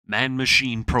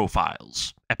Man-Machine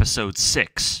Profiles, Episode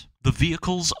 6, The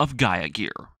Vehicles of Gaia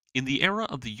Gear. In the era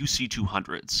of the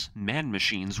UC-200s,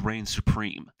 man-machines reign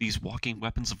supreme. These walking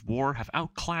weapons of war have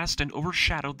outclassed and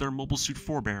overshadowed their mobile suit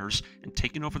forebears and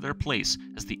taken over their place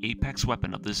as the apex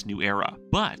weapon of this new era.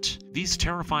 But these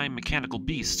terrifying mechanical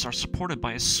beasts are supported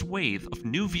by a swathe of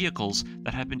new vehicles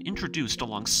that have been introduced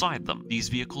alongside them. These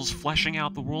vehicles fleshing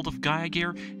out the world of Gaia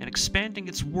Gear and expanding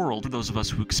its world for those of us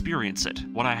who experience it.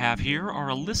 What I have here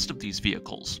are a list of these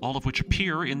vehicles, all of which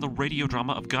appear in the radio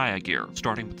drama of Gaia Gear,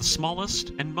 starting with the smallest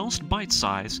and most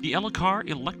bite-sized, the Elokar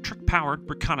electric-powered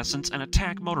reconnaissance and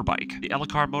attack motorbike. The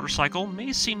Elokar motorcycle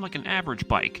may seem like an average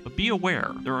bike, but be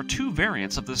aware, there are two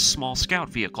variants of this small scout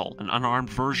vehicle, an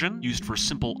unarmed version used for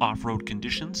simple off-road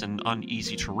conditions and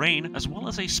uneasy terrain, as well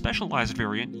as a specialized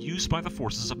variant used by the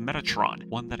forces of Metatron,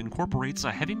 one that incorporates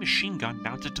a heavy machine gun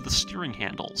mounted to the steering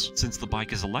handles. Since the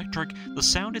bike is electric, the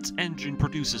sound its engine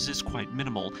produces is quite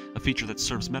minimal, a feature that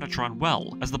serves Metatron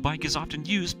well, as the bike is often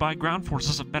used by ground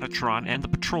forces of Metatron and the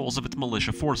patrols of its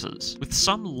militia forces, with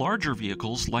some larger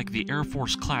vehicles like the Air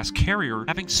Force class carrier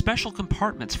having special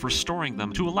compartments for storing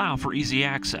them to allow for easy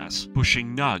access.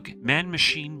 Bushing Nug,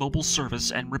 man-machine mobile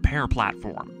service and repair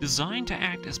platform. Designed to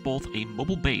act as both a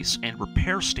mobile base and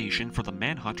repair station for the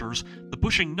Manhunters, the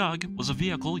Bushing Nug was a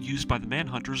vehicle used by the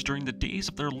Manhunters during the days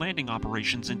of their landing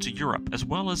operations into Europe, as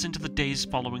well as into the days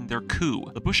following their coup.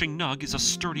 The Bushing Nug is a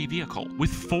sturdy vehicle,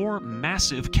 with 4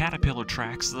 massive caterpillar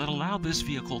tracks that allow this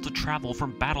vehicle to travel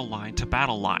from battle line to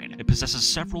battle line. It possesses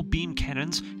several beam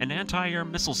cannons and anti-air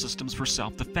missile systems for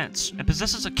self-defense, and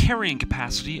possesses a carrying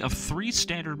capacity of 3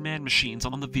 standard man-machines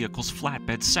on the vehicle's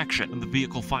flatbed section. When the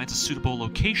vehicle finds a suitable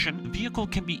location, the vehicle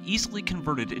can be easily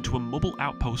converted into a mobile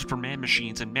outpost for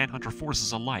man-machines and manhunter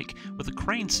forces alike, with a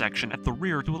crane section at the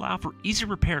rear to allow for easy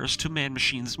repairs to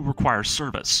man-machines who require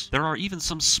service. There are even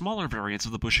some smaller variants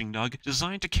of the Bushing Nug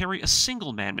designed to carry a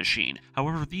single man-machine.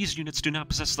 However, these units do not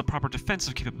possess the proper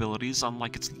defensive capabilities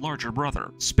unlike its larger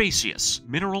brother. Spacious,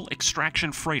 mineral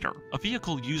extraction freighter. A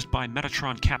vehicle used by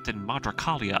Metatron Captain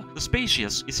Madrakalia, the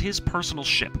Spacious is his personal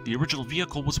ship. The original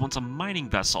vehicle was once a mining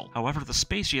vessel. However, the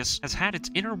Spacious has had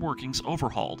its inner workings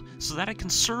overhauled so that it can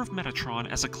serve Metatron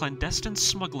as a clandestine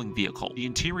smuggling vehicle. The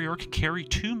interior can carry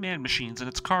 2 man-machines in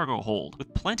its cargo hold,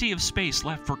 with plenty of space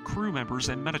left for crew members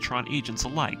and Metatron agents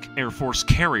alike. Air Force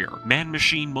Carrier,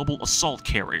 man-machine mobile assault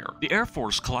carrier. The Air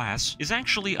Force class is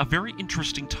actually a very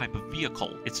interesting type of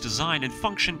vehicle. Its design and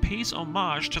function pays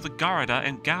homage to the Garada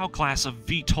and Gao class of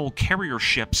VTOL carrier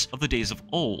ships of the days of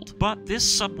old, but this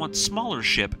somewhat smaller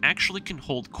ship actually can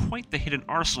hold quite the hidden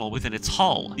arsenal within its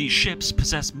hull. These ships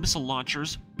possess missile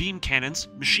launchers, beam cannons,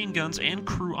 machine guns, and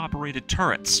crew-operated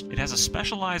turrets. It has a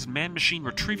specialized man-machine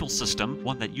retrieval system,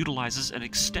 one that utilizes an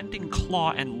extending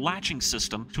claw and latching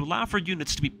system to allow for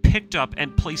units to be picked up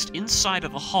and placed inside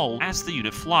of the hull as the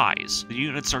unit flies. The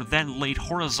units are then laid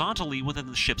horizontally within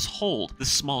the ship's hold.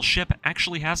 This small ship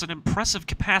actually has an impressive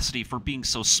capacity for being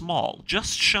so small.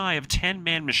 Just shy of 10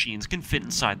 man-machines can fit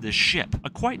inside this ship, a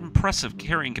quite impressive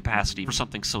carrying capacity for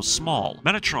something so small.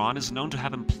 Metatron is known to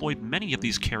have employed many of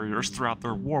these carriers throughout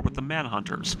their war with the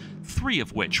Manhunters, 3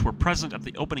 of which were present at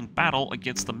the opening battle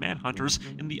against the Manhunters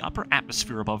in the upper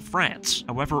atmosphere above France.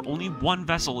 However, only 1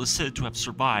 vessel is said to have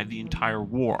survived the entire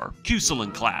war.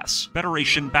 Cucilin class,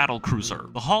 Federation battle cruiser.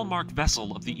 The hallmark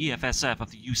vessel of the EFSF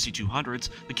of the UC-200s,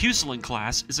 the Cucilin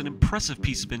class is an impressive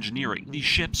piece of engineering. These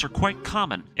ships are quite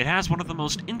common. It has one of the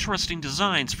most interesting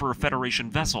designs for a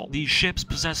Federation vessel. These ships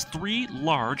possess 3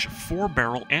 large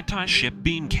 4-barrel anti-ship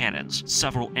beam cannons,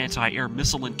 several anti-air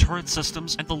missile and turret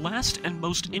systems, and the last and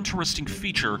most interesting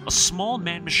feature, a small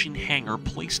man-machine hangar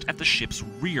placed at the ship's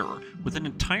rear, with an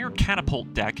entire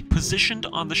catapult deck positioned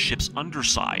on the ship's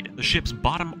underside. The ship's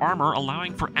bottom armor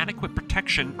allowing for adequate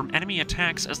protection from enemy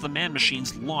attacks as the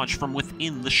man-machines launch from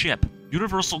within the ship.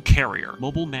 Universal Carrier,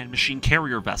 mobile man-machine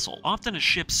carrier vessel. Often a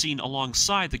ship seen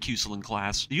alongside the Cucilin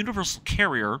class, the Universal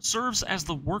Carrier serves as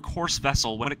the workhorse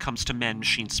vessel when it comes to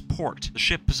man-machine support. The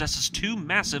ship possesses 2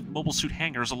 massive mobile suit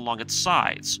hangars along its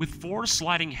sides, with 4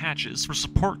 sliding hatches for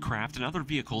support craft and other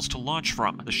vehicles to launch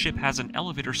from. The ship has an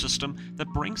elevator system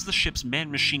that brings the ship's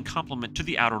man-machine complement to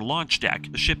the outer launch deck.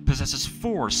 The ship possesses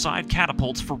 4 side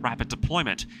catapults for rapid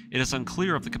deployment. It is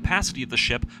unclear of the capacity of the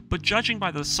ship, but judging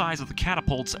by the size of the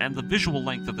catapults and the visual visual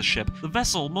length of the ship, the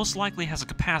vessel most likely has a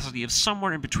capacity of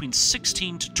somewhere in between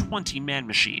 16 to 20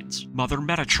 man-machines. Mother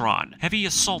Metatron, heavy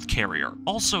assault carrier.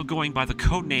 Also going by the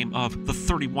codename of the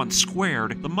 31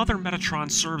 Squared, the Mother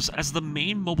Metatron serves as the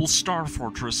main mobile star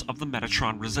fortress of the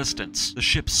Metatron Resistance. The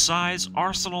ship's size,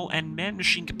 arsenal, and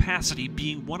man-machine capacity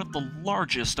being one of the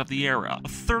largest of the era. A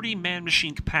 30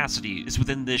 man-machine capacity is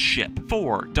within this ship.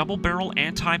 4 double-barrel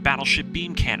anti-battleship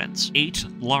beam cannons. 8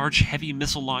 large heavy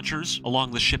missile launchers along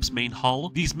the ship's main hull.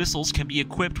 These missiles can be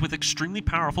equipped with extremely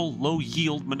powerful,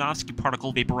 low-yield Minovsky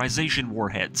particle vaporization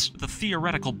warheads, with a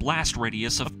theoretical blast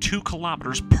radius of 2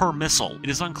 kilometers per missile. It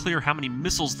is unclear how many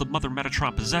missiles the Mother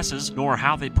Metatron possesses, nor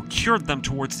how they procured them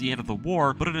towards the end of the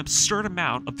war, but an absurd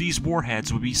amount of these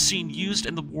warheads would be seen used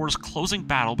in the war's closing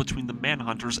battle between the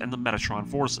Manhunters and the Metatron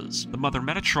forces. The Mother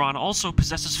Metatron also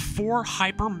possesses 4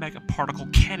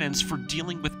 hyper-megaparticle cannons for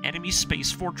dealing with enemy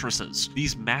space fortresses.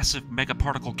 These massive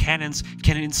megaparticle cannons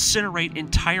can incinerate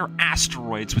entire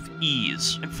asteroids with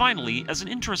ease. And finally, as an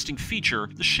interesting feature,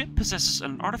 the ship possesses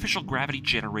an artificial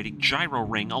gravity-generating gyro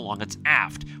ring along its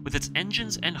aft, with its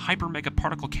engines and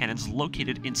hyper-megaparticle cannons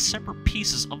located in separate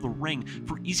pieces of the ring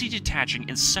for easy detaching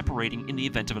and separating in the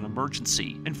event of an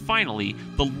emergency. And finally,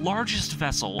 the largest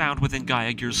vessel found within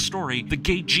Gaia Gear's story, the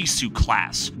Gaia Geese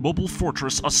class, Mobile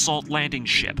Fortress Assault Landing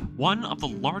Ship, one of the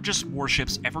largest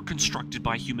warships ever constructed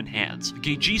by human hands. The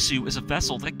Gaia Geese is a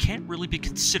vessel that can't really be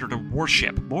considered a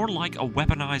warship, more like a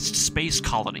weaponized space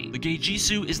colony. The Gaia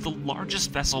Geese is the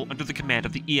largest vessel under the command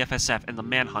of the EFSF and the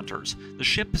Manhunters. The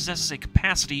ship possesses a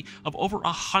capacity of over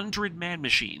 100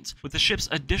 man-machines, with the ship's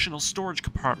additional storage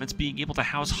compartments being able to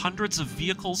house hundreds of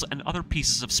vehicles and other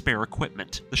pieces of spare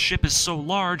equipment. The ship is so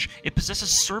large, it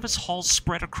possesses service halls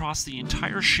spread across the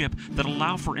entire ship that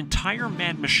allow for entire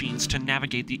man-machines to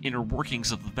navigate the inner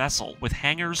workings of the vessel, with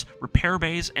hangars, repair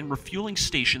bays, and refueling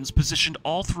stations positioned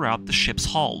all throughout the ship's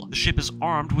hull. The ship is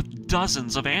armed with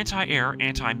dozens of anti-air,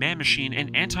 anti-man-machine,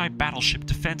 and anti-battleship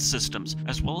defense systems,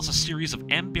 as well as a series of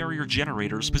M-barrier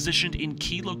generators positioned in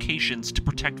key locations to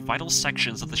protect vital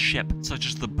sections of the ship, such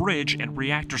as the bridge and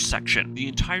reactor section. The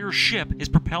entire ship is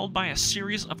propelled by a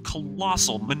series of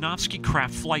colossal Minovsky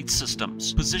craft flight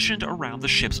systems positioned around the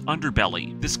ship's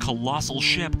underbelly. This colossal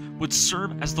ship would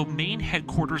serve as the main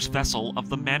headquarters vessel of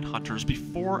the Manhunters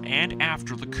before and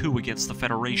after the coup against the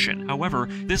Federation. However,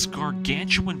 this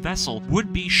gargantuan vessel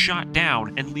would be shot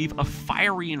down and leave a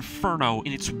fiery inferno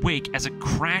in its wake as it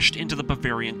crashed into the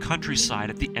Bavarian countryside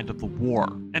at the end of the war.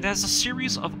 And as a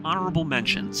series of honorable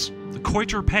mentions, the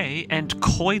Koiter-Pei and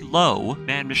Koi-Lo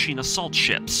man-machine assault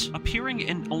ships, appearing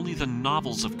in only the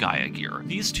novels of Gaia Gear.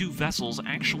 These two vessels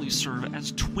actually serve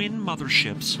as twin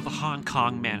motherships for the Hong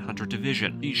Kong Manhunter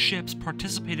Division. These ships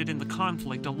participated in the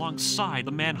conflict alongside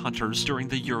the Manhunters during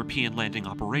the European landing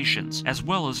operations, as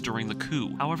well as during the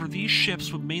coup. However, these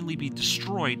ships would mainly be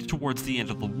destroyed towards the end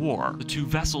of the war, the two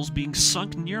vessels being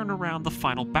sunk near and around the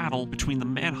final battle between the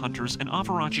Manhunters and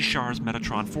Avaranchi Shar's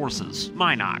Metatron forces.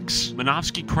 Minox,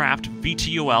 Minovsky Craft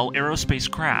VTOL aerospace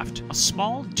craft. A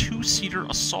small 2-seater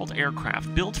assault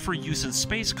aircraft built for use in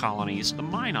space colonies, the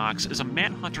Minox is a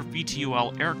Manhunter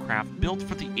VTOL aircraft built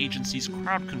for the agency's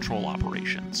crowd control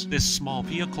operations. This small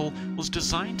vehicle was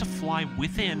designed to fly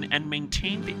within and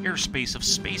maintain the airspace of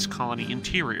space colony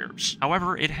interiors.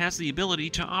 However, it has the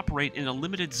ability to operate in a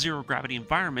limited zero-gravity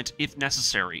environment if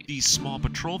necessary. These small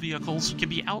patrol vehicles can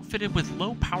be outfitted with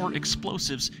low-power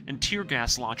explosives and tear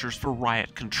gas launchers for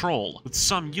riot control, with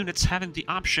some units having the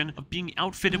option of being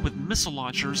outfitted with missile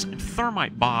launchers and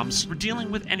thermite bombs for dealing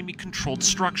with enemy-controlled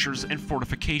structures and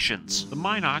fortifications. The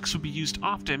Minox would be used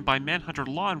often by Manhunter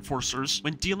law enforcers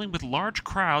when dealing with large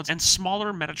crowds and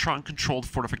smaller Metatron-controlled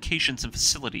fortifications and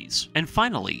facilities. And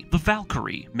finally, the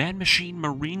Valkyrie, man-machine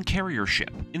marine carrier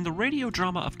ship. In the radio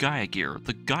drama of Gaia Gear,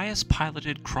 the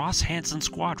Gaius-piloted Cross-Hansen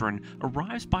Squadron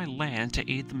arrives by land to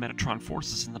aid the Metatron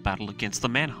forces in the battle against the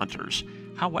Manhunters.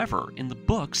 However, in the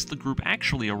books, the group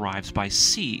actually arrives by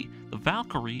sea. The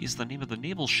Valkyrie is the name of the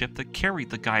naval ship that carried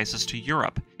the Gaiuses to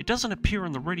Europe. It doesn't appear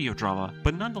in the radio drama,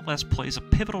 but nonetheless plays a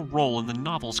pivotal role in the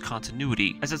novel's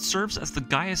continuity, as it serves as the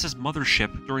Gaiuses'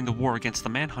 mothership during the war against the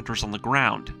Manhunters on the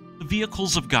ground. The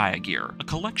Vehicles of Gaia Gear, a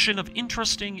collection of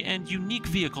interesting and unique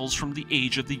vehicles from the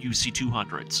age of the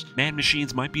UC-200s.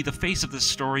 Man-machines might be the face of this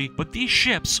story, but these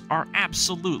ships are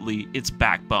absolutely its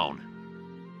backbone.